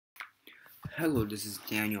Hello, this is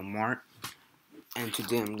Daniel Mart, and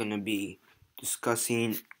today I'm gonna be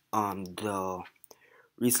discussing the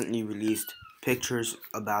recently released pictures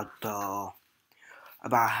about how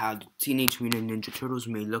the Teenage Mutant Ninja Turtles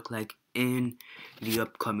may look like in the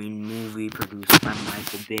upcoming movie produced by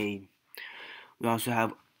Michael Bay. We also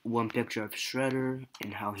have one picture of Shredder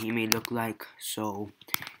and how he may look like. So,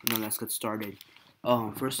 let's get started.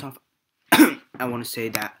 First off, I want to say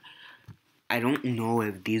that I don't know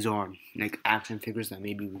if these are like action figures that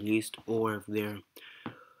may be released or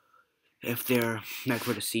if they're like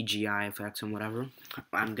for the CGI effects and whatever.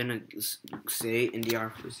 I'm gonna say in the are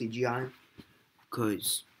for CGI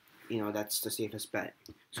because that's the safest bet.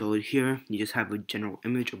 So here you just have a general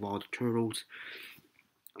image of all the turtles,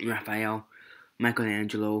 Raphael,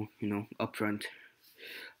 Michelangelo, up front,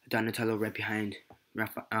 Donatello right behind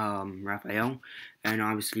Raphael, and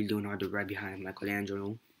obviously Leonardo right behind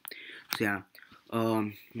Michelangelo. So yeah,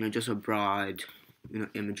 just a broad,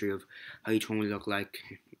 imagery of how each one would look like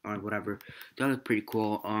or whatever. That look pretty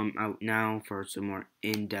cool. Out now for some more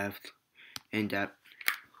in depth,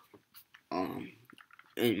 um,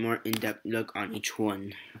 more in depth look on each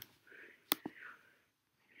one.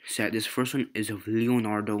 So this first one is of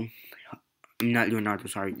Leonardo. Not Leonardo,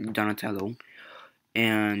 sorry, Donatello,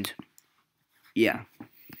 and yeah,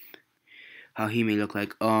 how he may look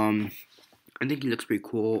like. I think he looks pretty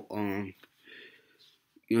cool.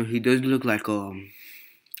 He does look like he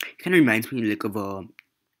kind of reminds me like of a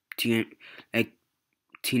teen, like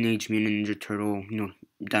Teenage Mutant Ninja Turtle,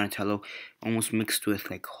 Donatello, almost mixed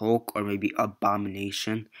with like Hulk or maybe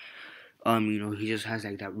Abomination. He just has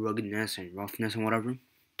like that ruggedness and roughness and whatever.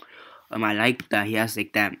 I like that he has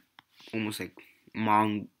like that almost like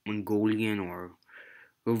Mongolian or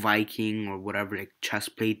Viking or whatever like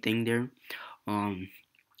chest plate thing there. Um,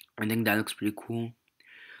 I think that looks pretty cool.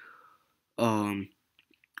 Um,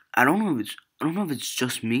 I don't know if it's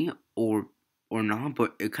just me or not,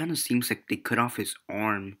 but it kind of seems like they cut off his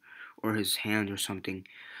arm or his hand or something.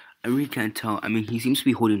 I really can't tell. I mean, he seems to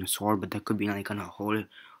be holding a sword, but that could be like on a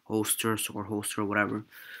holster, sword holster, or whatever.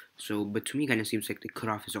 So, but to me, it kind of seems like they cut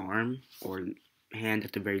off his arm or hand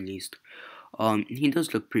at the very least. He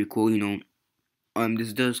does look pretty cool,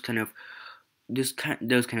 This kind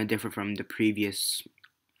of differ from the previous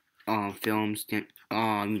films. That,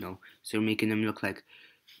 so making them look like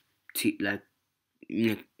like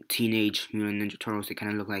teenage mutant ninja turtles. They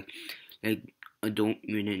kind of look like adult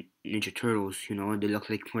mutant ninja turtles. They look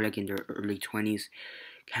like more like in their early 20s,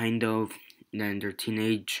 kind of, than their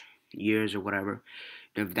teenage years or whatever.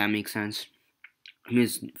 If that makes sense.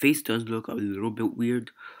 His face does look a little bit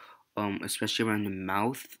weird, especially around the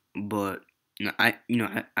mouth. But I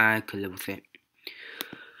could live with it.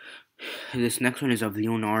 This next one is of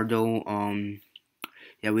Leonardo.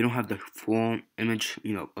 Yeah, we don't have the full image,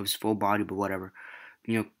 of his full body, but whatever.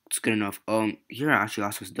 It's good enough. Here actually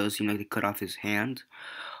also does seem like they cut off his hand.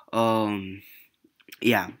 Um,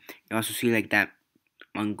 yeah, you also see like that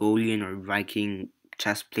Mongolian or Viking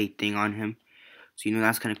chest plate thing on him. So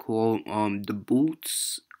that's kind of cool. The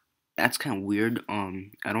boots, that's kind of weird.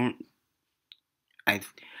 I don't. I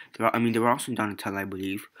mean, they were also in Donatello, I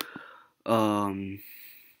believe. Um,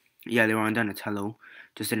 yeah, they were on Donatello.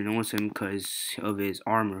 Just didn't notice him because of his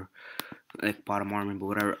armor, like bottom armor, but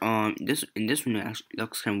whatever. This one it actually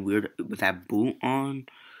looks kind of weird with that boot on.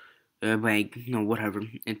 But like, whatever.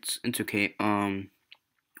 It's okay.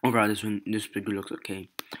 Overall, this figure looks okay.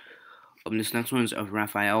 This next one is of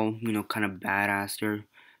Raphael. Kind of badass there.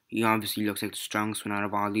 He obviously looks like the strongest one out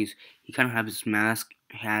of all these. He kind of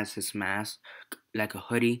has his mask like a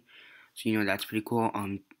hoodie, so that's pretty cool.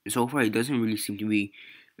 So far he doesn't really seem to be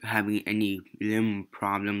having any limb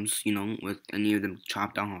problems. With any of them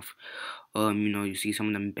chopped off. You see some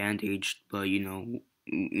of them bandaged, but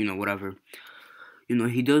whatever.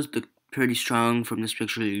 He does look pretty strong from this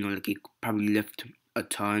picture. Like he could probably lift a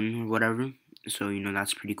ton or whatever. So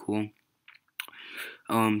that's pretty cool.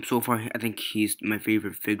 So far, I think he's my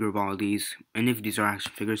favorite figure of all these. And if these are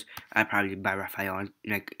action figures, I'd probably buy Raphael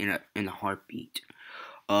like in a heartbeat.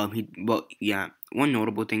 But yeah, one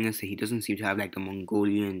notable thing is that he doesn't seem to have like the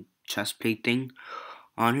Mongolian chest plate thing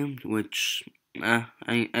on him, which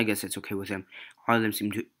I guess it's okay with him. All of them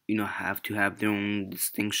seem to have to have their own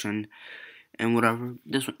distinction and whatever.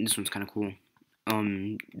 This one's kind of cool.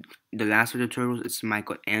 The last of the turtles is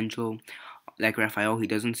Michelangelo. Like Raphael, he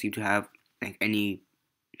doesn't seem to have like any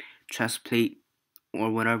chest plate or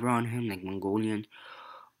whatever on him, like Mongolian.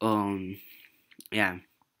 Um, yeah,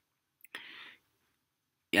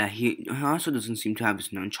 yeah. He also doesn't seem to have his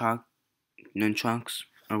nunchucks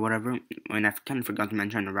or whatever. And I kind of forgot to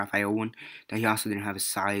mention on the Raphael one that he also didn't have his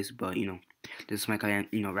size, but This is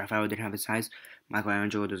Raphael didn't have his size.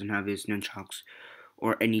 Michelangelo doesn't have his nunchucks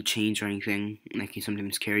or any chains or anything like he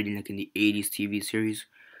sometimes carried in like in the 80s TV series.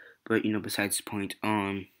 But besides the point,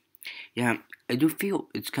 yeah, I do feel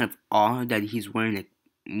it's kind of odd that he's wearing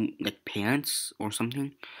like pants or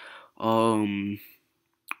something. Um,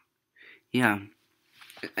 yeah,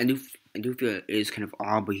 I do feel it is kind of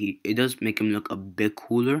odd, but it does make him look a bit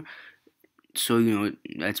cooler. So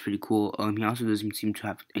that's pretty cool. He also doesn't seem to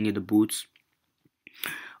have any of the boots.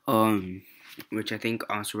 Um, which I think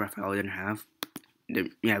also Raphael didn't have.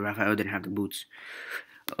 Raphael didn't have the boots.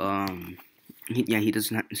 Um, he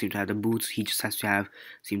doesn't seem to have the boots. He just has to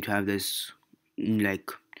seem to have this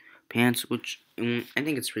like pants, which I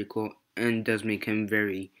think it's pretty cool and does make him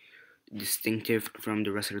very distinctive from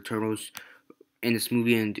the rest of the turtles in this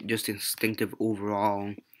movie and just distinctive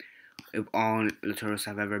overall if all the turtles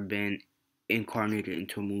have ever been incarnated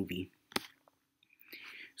into a movie.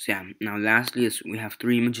 So yeah, now lastly is we have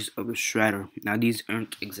 3 images of the Shredder. Now these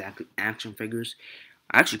aren't exactly action figures.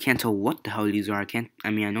 I actually can't tell what the hell these are. I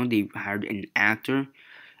know they hired an actor.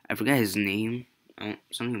 I forget his name.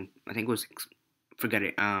 Something. I think it was. Forget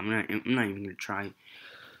it. I'm not even gonna try.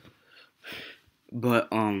 But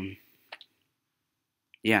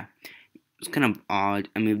yeah, it's kind of odd.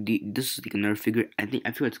 I mean, this is like another figure. I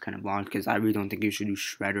feel it's kind of odd because I really don't think you should do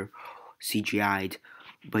Shredder CGI'd.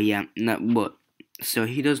 But yeah, but so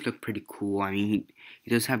he does look pretty cool. I mean,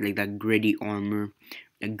 he does have like that gritty armor,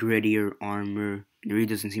 a grittier armor. It really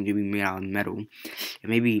doesn't seem to be made out of metal. It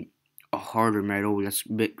may be a harder metal that's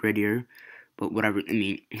a bit grittier, but whatever. I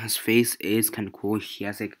mean, his face is kind of cool. He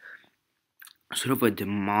has like sort of a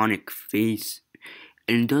demonic face,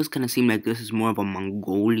 and it does kind of seem like this is more of a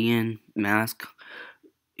Mongolian mask.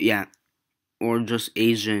 Yeah, or just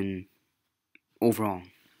Asian overall.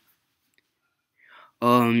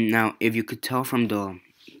 Now if you could tell from the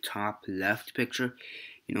top left picture,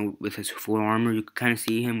 with his full armor, you could kind of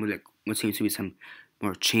see him with like what seems to be some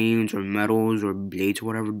more chains or metals or blades or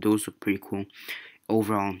whatever. Those look pretty cool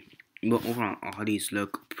overall. But overall, all these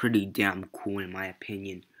look pretty damn cool in my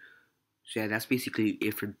opinion. So yeah, that's basically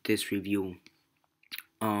it for this review.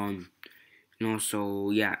 So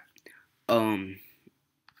yeah, yeah,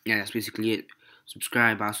 that's basically it.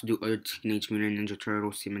 Subscribe. I also do other Teenage Mutant Ninja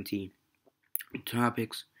Turtles TMNT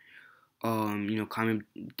topics. Comment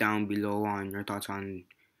down below on your thoughts on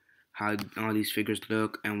how all these figures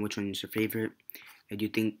look and which one is your favorite. And do you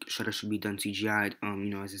think Shredder should be done CGI'd?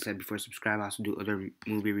 As I said before, subscribe. I also do other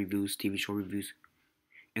movie reviews, TV show reviews,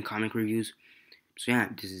 and comic reviews. So yeah,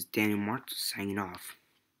 this is Daniel Mart signing off.